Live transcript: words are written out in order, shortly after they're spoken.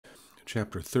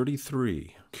Chapter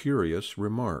 33, Curious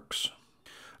Remarks.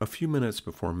 A few minutes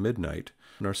before midnight,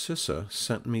 Narcissa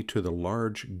sent me to the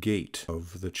large gate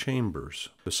of the chambers.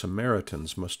 The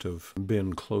Samaritans must have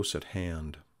been close at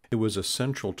hand. It was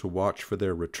essential to watch for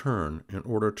their return in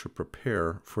order to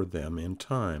prepare for them in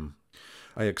time.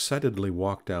 I excitedly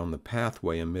walked down the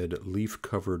pathway amid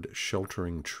leaf-covered,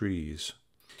 sheltering trees.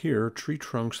 Here, tree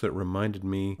trunks that reminded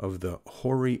me of the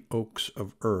hoary oaks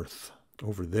of earth.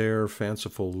 Over there,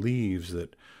 fanciful leaves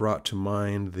that brought to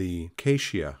mind the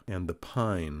acacia and the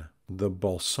pine. The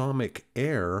balsamic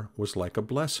air was like a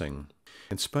blessing.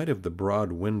 In spite of the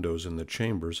broad windows in the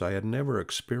chambers, I had never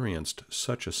experienced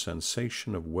such a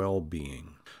sensation of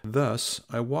well-being. Thus,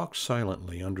 I walked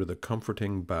silently under the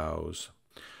comforting boughs.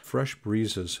 Fresh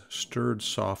breezes stirred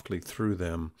softly through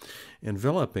them,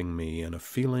 enveloping me in a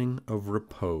feeling of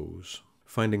repose.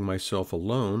 Finding myself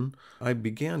alone, I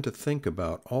began to think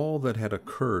about all that had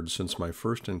occurred since my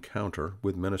first encounter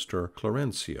with Minister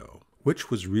Clarencio.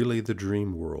 Which was really the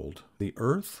dream world, the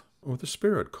earth or the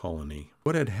spirit colony?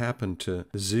 What had happened to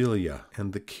Zelia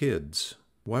and the kids?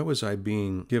 Why was I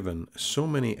being given so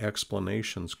many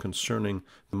explanations concerning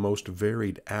the most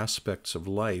varied aspects of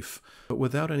life, but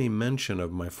without any mention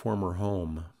of my former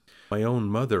home? My own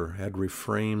mother had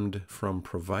refrained from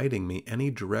providing me any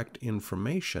direct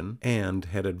information and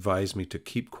had advised me to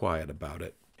keep quiet about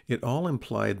it. It all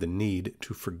implied the need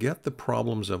to forget the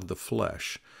problems of the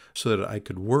flesh so that I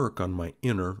could work on my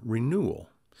inner renewal.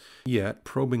 Yet,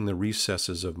 probing the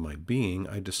recesses of my being,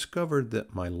 I discovered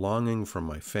that my longing for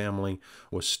my family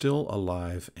was still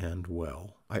alive and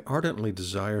well. I ardently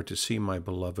desired to see my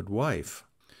beloved wife,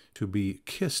 to be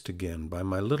kissed again by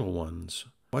my little ones.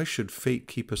 Why should fate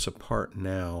keep us apart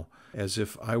now, as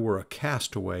if I were a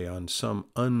castaway on some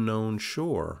unknown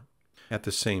shore? At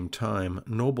the same time,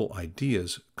 noble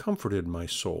ideas comforted my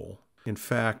soul. In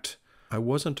fact, I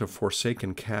wasn't a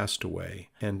forsaken castaway,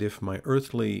 and if my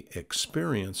earthly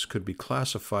experience could be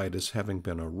classified as having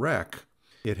been a wreck,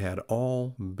 it had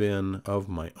all been of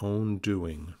my own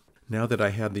doing. Now that I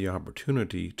had the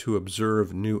opportunity to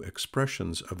observe new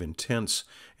expressions of intense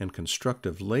and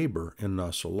constructive labor in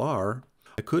Nasolar,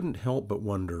 I couldn't help but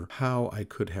wonder how I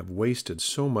could have wasted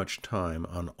so much time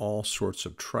on all sorts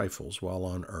of trifles while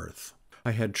on earth.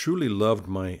 I had truly loved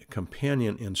my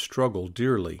companion in struggle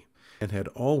dearly, and had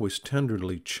always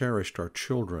tenderly cherished our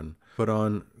children, but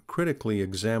on critically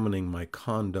examining my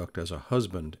conduct as a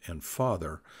husband and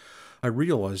father, I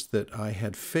realized that I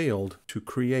had failed to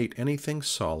create anything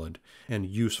solid and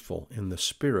useful in the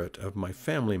spirit of my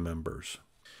family members.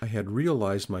 I had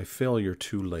realized my failure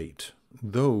too late.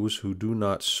 Those who do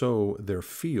not sow their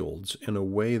fields in a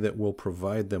way that will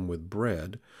provide them with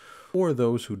bread, or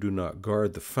those who do not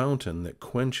guard the fountain that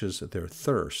quenches their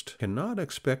thirst, cannot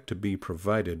expect to be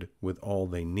provided with all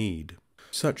they need.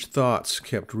 Such thoughts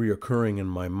kept reoccurring in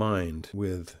my mind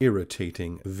with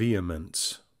irritating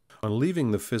vehemence. On leaving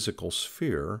the physical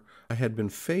sphere, I had been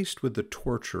faced with the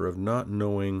torture of not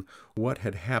knowing what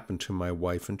had happened to my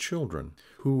wife and children,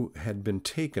 who had been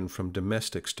taken from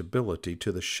domestic stability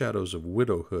to the shadows of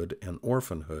widowhood and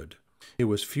orphanhood. It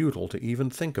was futile to even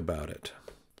think about it.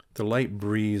 The light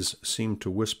breeze seemed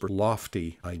to whisper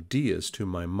lofty ideas to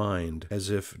my mind, as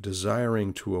if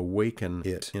desiring to awaken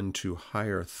it into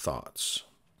higher thoughts.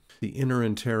 The inner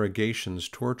interrogations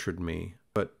tortured me,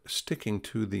 but sticking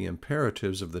to the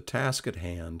imperatives of the task at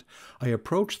hand, I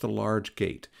approached the large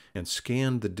gate and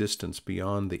scanned the distance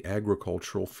beyond the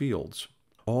agricultural fields.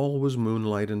 All was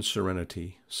moonlight and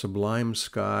serenity, sublime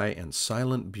sky and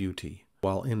silent beauty.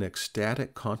 While in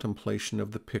ecstatic contemplation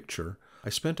of the picture, I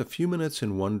spent a few minutes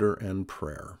in wonder and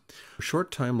prayer. A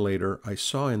short time later, I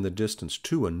saw in the distance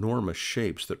two enormous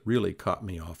shapes that really caught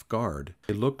me off guard.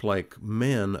 They looked like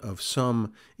men of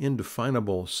some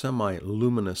indefinable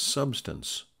semi-luminous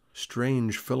substance.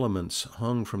 Strange filaments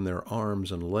hung from their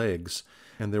arms and legs,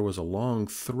 and there was a long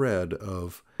thread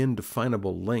of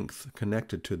indefinable length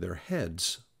connected to their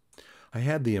heads. I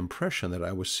had the impression that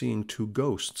I was seeing two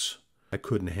ghosts. I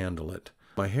couldn't handle it.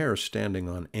 My hair standing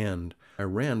on end, I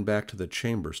ran back to the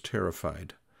chambers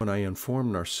terrified. When I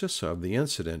informed Narcissa of the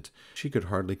incident, she could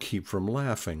hardly keep from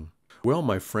laughing. "Well,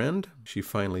 my friend," she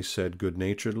finally said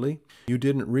good-naturedly, "you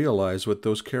didn't realize what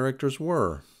those characters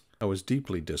were." I was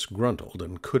deeply disgruntled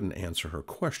and couldn't answer her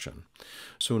question.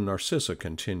 So Narcissa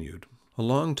continued, "A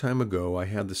long time ago I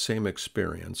had the same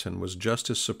experience and was just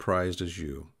as surprised as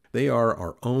you. They are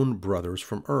our own brothers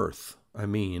from Earth. I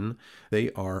mean,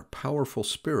 they are powerful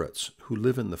spirits who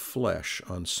live in the flesh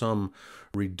on some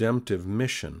redemptive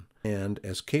mission, and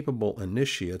as capable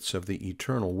initiates of the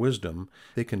eternal wisdom,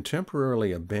 they can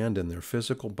temporarily abandon their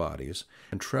physical bodies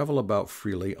and travel about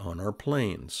freely on our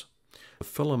planes. The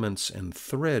filaments and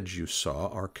threads you saw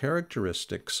are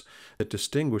characteristics that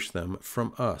distinguish them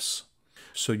from us.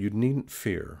 So you needn't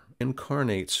fear.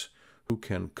 Incarnates who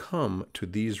can come to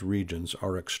these regions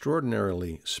are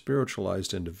extraordinarily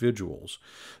spiritualized individuals,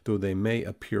 though they may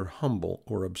appear humble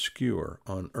or obscure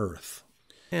on earth.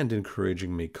 And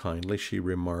encouraging me kindly, she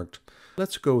remarked,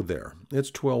 "Let's go there. It's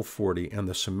 12:40, and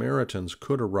the Samaritans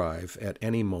could arrive at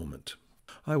any moment."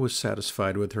 I was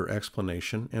satisfied with her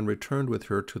explanation and returned with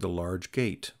her to the large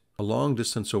gate. A long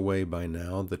distance away by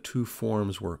now, the two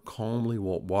forms were calmly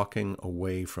walking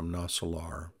away from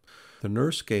Nasalar. The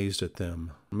nurse gazed at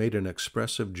them, made an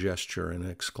expressive gesture, and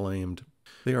exclaimed,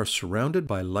 "They are surrounded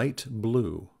by light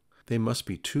blue. They must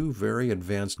be two very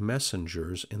advanced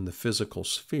messengers in the physical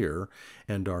sphere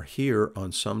and are here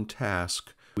on some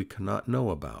task we cannot know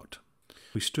about."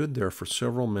 We stood there for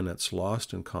several minutes,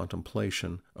 lost in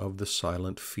contemplation of the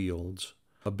silent fields.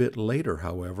 A bit later,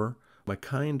 however, my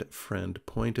kind friend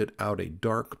pointed out a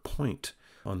dark point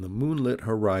on the moonlit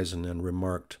horizon and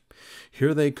remarked,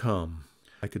 "Here they come."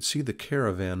 I could see the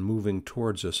caravan moving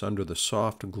towards us under the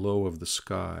soft glow of the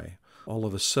sky. All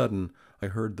of a sudden, I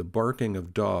heard the barking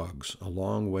of dogs a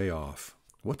long way off.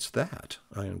 "What's that?"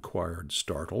 I inquired,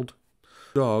 startled.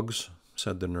 "Dogs,"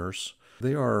 said the nurse.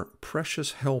 "They are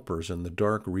precious helpers in the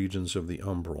dark regions of the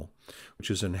umbral, which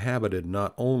is inhabited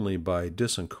not only by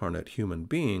disincarnate human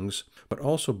beings, but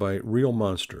also by real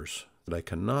monsters that I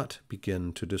cannot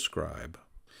begin to describe."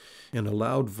 In a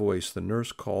loud voice, the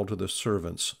nurse called to the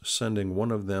servants, sending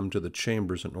one of them to the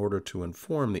chambers in order to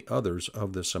inform the others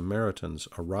of the Samaritan's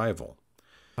arrival.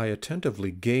 I attentively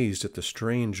gazed at the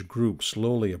strange group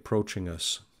slowly approaching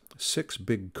us. 6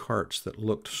 big carts that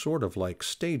looked sort of like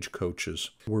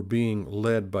stagecoaches were being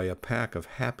led by a pack of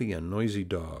happy and noisy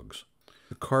dogs.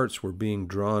 The carts were being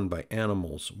drawn by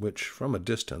animals which, from a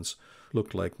distance,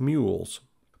 looked like mules.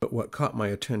 But what caught my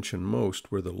attention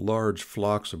most were the large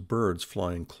flocks of birds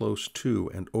flying close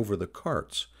to and over the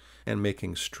carts and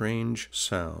making strange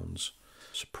sounds.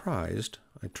 Surprised,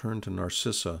 I turned to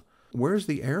Narcissa. "Where's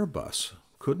the airbus?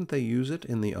 Couldn't they use it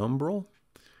in the umbral?"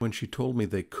 When she told me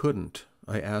they couldn't,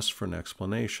 I asked for an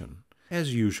explanation.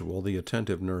 As usual, the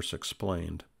attentive nurse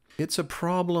explained. "It's a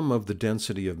problem of the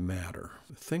density of matter.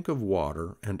 Think of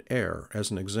water and air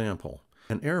as an example.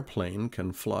 An airplane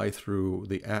can fly through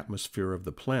the atmosphere of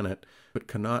the planet, but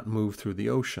cannot move through the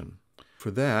ocean. For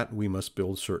that, we must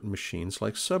build certain machines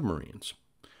like submarines.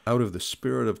 Out of the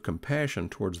spirit of compassion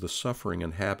towards the suffering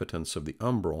inhabitants of the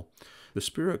umbral, the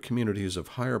spirit communities of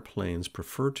higher planes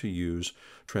prefer to use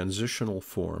transitional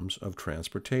forms of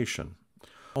transportation.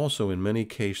 Also, in many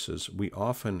cases, we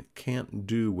often can't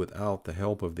do without the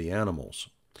help of the animals."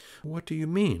 "What do you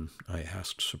mean?" I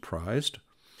asked, surprised.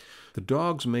 "The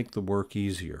dogs make the work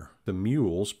easier. The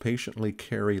mules patiently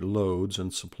carry loads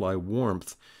and supply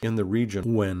warmth in the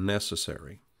region when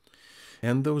necessary.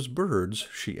 And those birds,"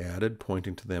 she added,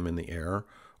 pointing to them in the air,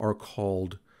 "are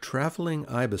called traveling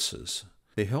ibises.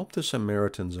 They help the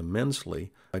Samaritans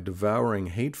immensely by devouring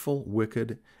hateful,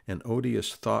 wicked, and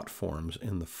odious thought forms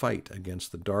in the fight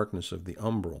against the darkness of the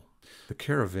umbral." The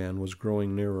caravan was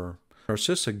growing nearer.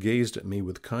 Narcissa gazed at me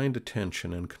with kind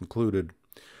attention and concluded,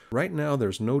 "Right now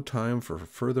there's no time for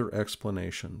further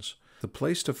explanations. The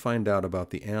place to find out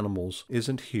about the animals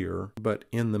isn't here, but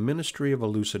in the Ministry of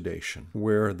Elucidation,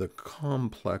 where the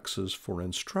complexes for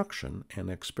instruction and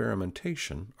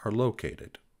experimentation are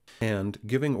located." And,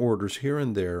 giving orders here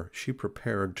and there, she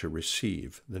prepared to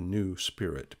receive the new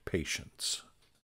spirit patients.